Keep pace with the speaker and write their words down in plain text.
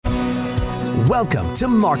Welcome to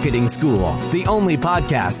Marketing School, the only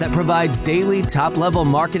podcast that provides daily top-level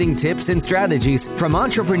marketing tips and strategies from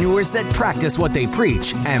entrepreneurs that practice what they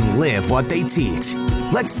preach and live what they teach.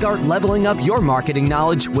 Let's start leveling up your marketing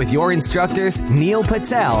knowledge with your instructors, Neil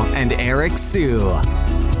Patel and Eric Siu. All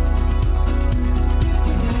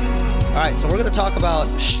right, so we're going to talk about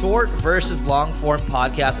short versus long-form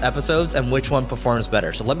podcast episodes and which one performs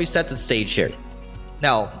better. So let me set the stage here.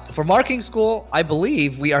 Now, for Marketing School, I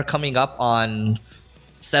believe we are coming up on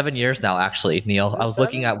 7 years now, actually, Neil. I was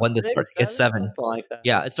looking at when this started. It's 7. Like that.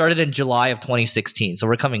 Yeah, it started in July of 2016, so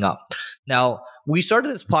we're coming up. Now, we started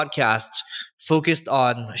this podcast focused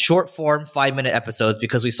on short form 5-minute episodes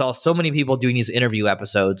because we saw so many people doing these interview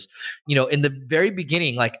episodes. You know, in the very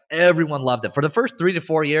beginning, like everyone loved it. For the first 3 to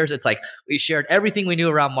 4 years, it's like we shared everything we knew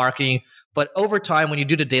around marketing. But over time, when you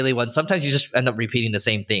do the daily ones, sometimes you just end up repeating the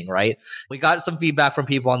same thing, right? We got some feedback from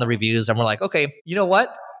people on the reviews and we're like, okay, you know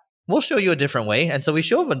what? We'll show you a different way. And so we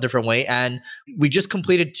show them a different way. And we just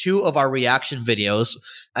completed 2 of our reaction videos.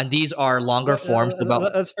 And these are longer forms.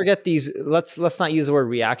 Let's forget these. Let's not use the word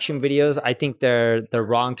reaction videos. I think they're the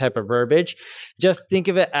wrong type of verbiage. Just think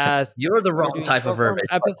of it as you're the wrong type of verbiage.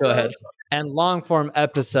 Go ahead. And long form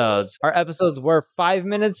episodes. Our episodes were 5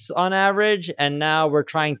 minutes on average. And now we're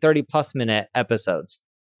trying 30 plus minute episodes.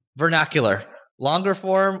 Vernacular. Longer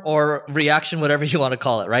form or reaction, whatever you want to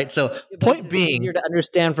call it, right? So point being, easier to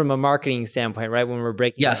understand from a marketing standpoint, right? When we're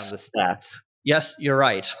breaking down the stats. Yes, you're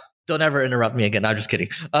right. Don't ever interrupt me again. I'm just kidding.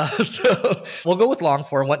 So we'll go with long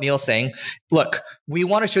form, what Neil's saying. Look, we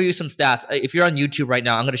want to show you some stats. If you're on YouTube right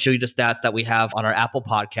now, I'm going to show you the stats that we have on our Apple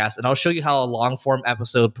podcast, and I'll show you how a long form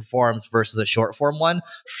episode performs versus a short form one.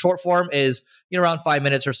 Short form is around 5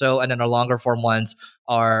 minutes or so, and then our longer form ones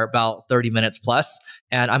are about 30 minutes plus.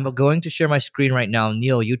 And I'm going to share my screen right now.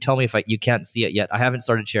 Neil, you tell me if you can't see it yet. I haven't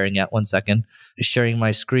started sharing yet. 1 second. Sharing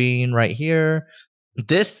my screen right here.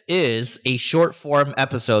 This is a short form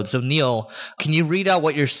episode. So Neil, can you read out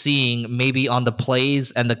what you're seeing maybe on the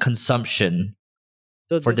plays and the consumption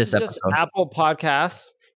for this episode? Just Apple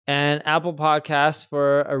Podcasts, and Apple Podcasts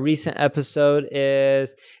for a recent episode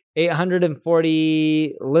is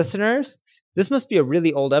 840 listeners. This must be a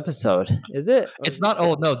really old episode. Is it? It's not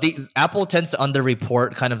old. No, Apple tends to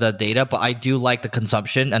underreport kind of the data, but I do like the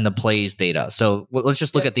consumption and the plays data. So let's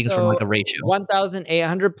just look at things from like a ratio.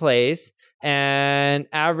 1,800 plays. And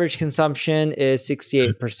average consumption is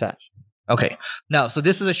 68%. Okay. Now, so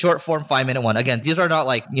this is a short form 5-minute one. Again, these are not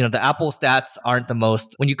like, the Apple stats aren't the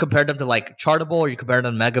most, when you compare them to like Chartable or you compare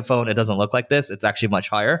them to Megaphone, it doesn't look like this. It's actually much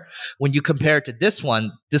higher. When you compare it to this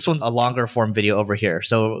one's a longer form video over here.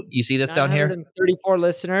 So you see this down here? 934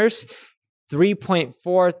 listeners,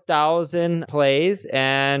 3.4 thousand plays,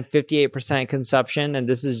 and 58% consumption. And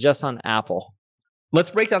this is just on Apple. Let's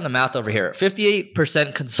break down the math over here.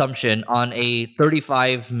 58% consumption on a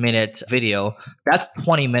 35-minute video, that's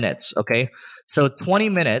 20 minutes, okay? So 20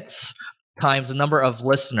 minutes times the number of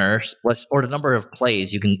listeners, or the number of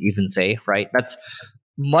plays, you can even say, right? That's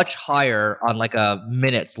much higher on like a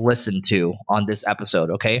minutes listened to on this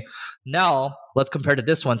episode, okay? Now, let's compare to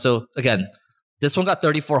this one. So again, this one got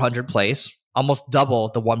 3,400 plays, almost double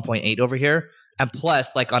the 1.8 over here. And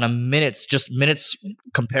plus, like on a minutes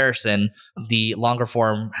comparison, the longer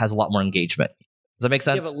form has a lot more engagement. Does that make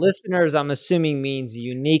sense? Yeah, but listeners, I'm assuming, means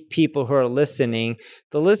unique people who are listening.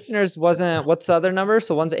 The listeners wasn't, what's the other number?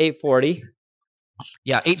 So one's 840.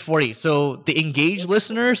 Yeah, 840. So the engaged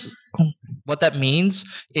listeners, what that means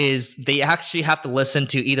is they actually have to listen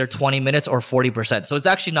to either 20 minutes or 40%. So it's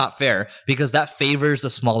actually not fair because that favors the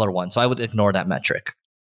smaller one. So I would ignore that metric.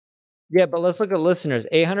 Yeah, but let's look at listeners.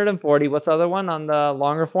 840. What's the other one on the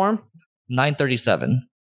longer form? 937.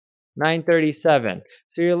 937.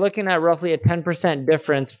 So you're looking at roughly a 10%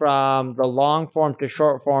 difference from the long form to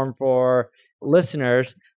short form for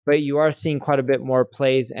listeners, but you are seeing quite a bit more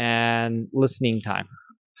plays and listening time.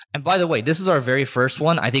 And by the way, this is our very first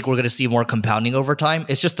one. I think we're going to see more compounding over time.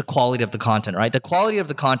 It's just the quality of the content, right? The quality of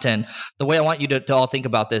the content, the way I want you to all think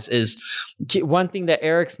about this is... One thing that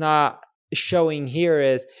Eric's not showing here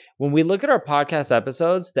is when we look at our podcast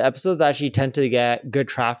episodes, the episodes actually tend to get good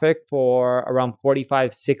traffic for around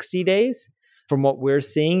 45, 60 days from what we're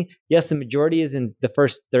seeing. Yes, the majority is in the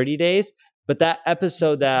first 30 days, but that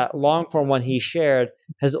episode, that long form one he shared,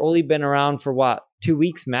 has only been around for 2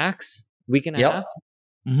 weeks max, week and a half.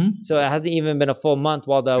 Mm-hmm. So it hasn't even been a full month,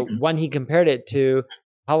 while the one he compared it to,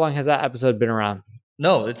 how long has that episode been around?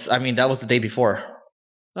 No, that was the day before.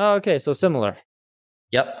 Oh, okay. So similar.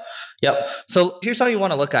 Yep. So here's how you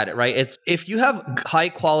want to look at it, right? It's if you have high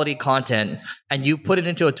quality content and you put it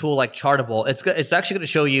into a tool like Chartable, it's actually going to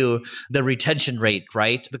show you the retention rate,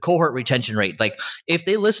 right? The cohort retention rate. Like if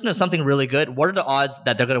they listen to something really good, what are the odds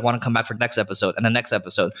that they're going to want to come back for the next episode and the next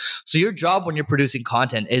episode? So your job when you're producing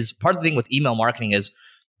content is part of the thing with email marketing is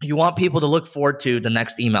you want people to look forward to the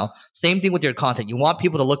next email. Same thing with your content. You want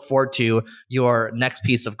people to look forward to your next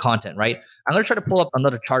piece of content, right? I'm going to try to pull up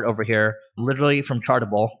another chart over here, literally from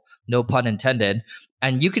Chartable, no pun intended.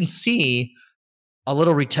 And you can see a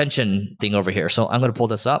little retention thing over here. So I'm going to pull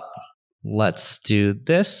this up. Let's do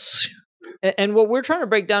this. And what we're trying to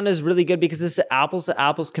break down is really good because this is an apples to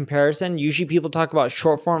apples comparison. Usually people talk about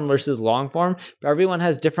short form versus long form, but everyone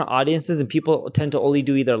has different audiences and people tend to only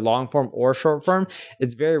do either long form or short form.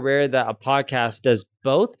 It's very rare that a podcast does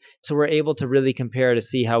both. So we're able to really compare to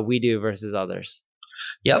see how we do versus others.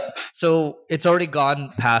 Yep. So it's already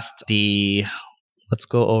gone past let's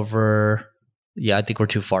go over. Yeah, I think we're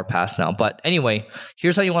too far past now. But anyway,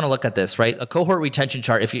 here's how you want to look at this, right? A cohort retention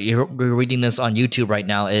chart, if you're reading this on YouTube right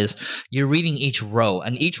now, is you're reading each row,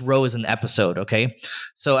 and each row is an episode, okay?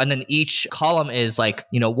 So, and then each column is like,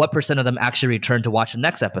 what percent of them actually return to watch the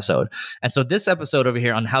next episode. And so this episode over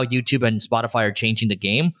here on how YouTube and Spotify are changing the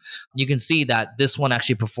game, you can see that this one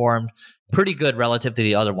actually performed pretty good relative to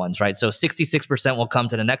the other ones, right? So 66% will come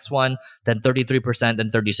to the next one, then 33%, then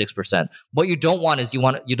 36%. What you don't want is you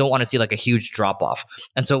don't want to see like a huge drop off.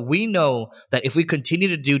 And so we know that if we continue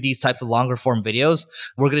to do these types of longer form videos,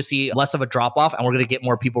 we're going to see less of a drop off and we're going to get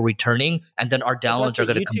more people returning, and then our downloads are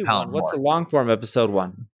going to compound more. What's the long form episode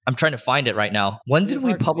one? I'm trying to find it right now. When did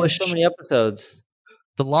we publish so many episodes?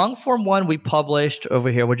 The long form one we published over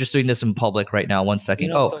here. We're just doing this in public right now. One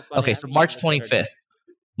second. Okay. So March 25th.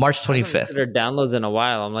 March 25th. I haven't downloads in a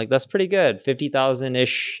while. I'm like, that's pretty good.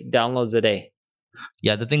 50,000-ish downloads a day.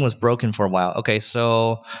 Yeah, the thing was broken for a while. Okay,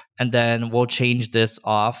 so, and then we'll change this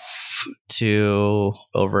off to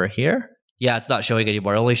over here. Yeah, it's not showing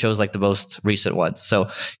anymore. It only shows like the most recent ones. So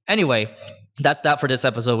anyway, that's that for this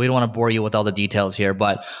episode. We don't want to bore you with all the details here,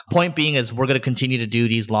 but point being is we're going to continue to do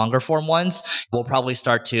these longer form ones. We'll probably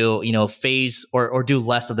start to, phase or do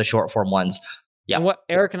less of the short form ones. Yeah. And what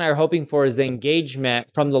Eric and I are hoping for is the engagement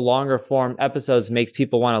from the longer form episodes makes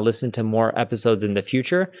people want to listen to more episodes in the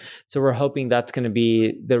future. So we're hoping that's going to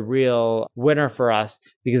be the real winner for us,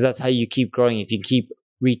 because that's how you keep growing. If you keep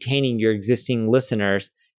retaining your existing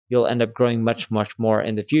listeners, you'll end up growing much, much more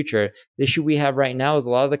in the future. The issue we have right now is a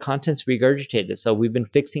lot of the content's regurgitated. So we've been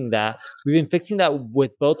fixing that. We've been fixing that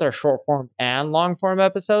with both our short form and long form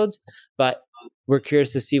episodes, but we're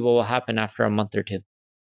curious to see what will happen after a month or two.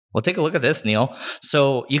 Well, take a look at this, Neil.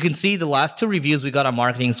 So you can see the last 2 reviews we got on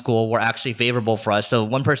Marketing School were actually favorable for us. So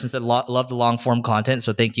one person said, love the long form content.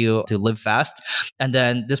 So thank you to Live Fast. And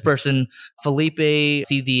then this person, Felipe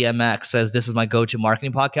CDMX, says, this is my go-to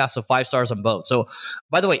marketing podcast. So 5 stars on both. So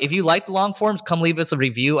by the way, if you like the long forms, come leave us a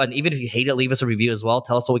review. And even if you hate it, leave us a review as well.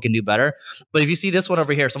 Tell us what we can do better. But if you see this one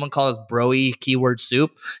over here, someone calls us Broy Keyword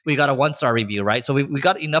Soup. We got a 1-star review, right? So we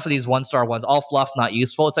got enough of these 1-star ones, all fluff, not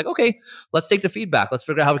useful. It's like, okay, let's take the feedback. Let's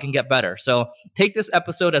figure out how we can get better. So take this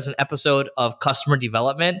episode as an episode of customer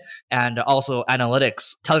development and also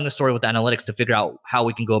analytics, telling the story with analytics to figure out how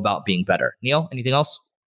we can go about being better. Neil, anything else?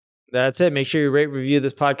 That's it. Make sure you rate, review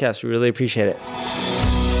this podcast. We really appreciate it.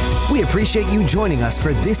 We appreciate you joining us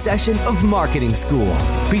for this session of Marketing School.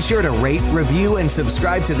 Be sure to rate, review, and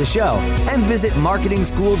subscribe to the show, and visit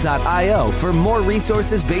marketingschool.io for more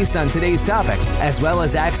resources based on today's topic, as well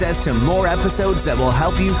as access to more episodes that will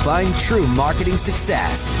help you find true marketing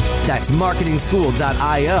success. That's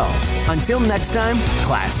marketingschool.io. Until next time,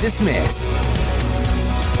 class dismissed.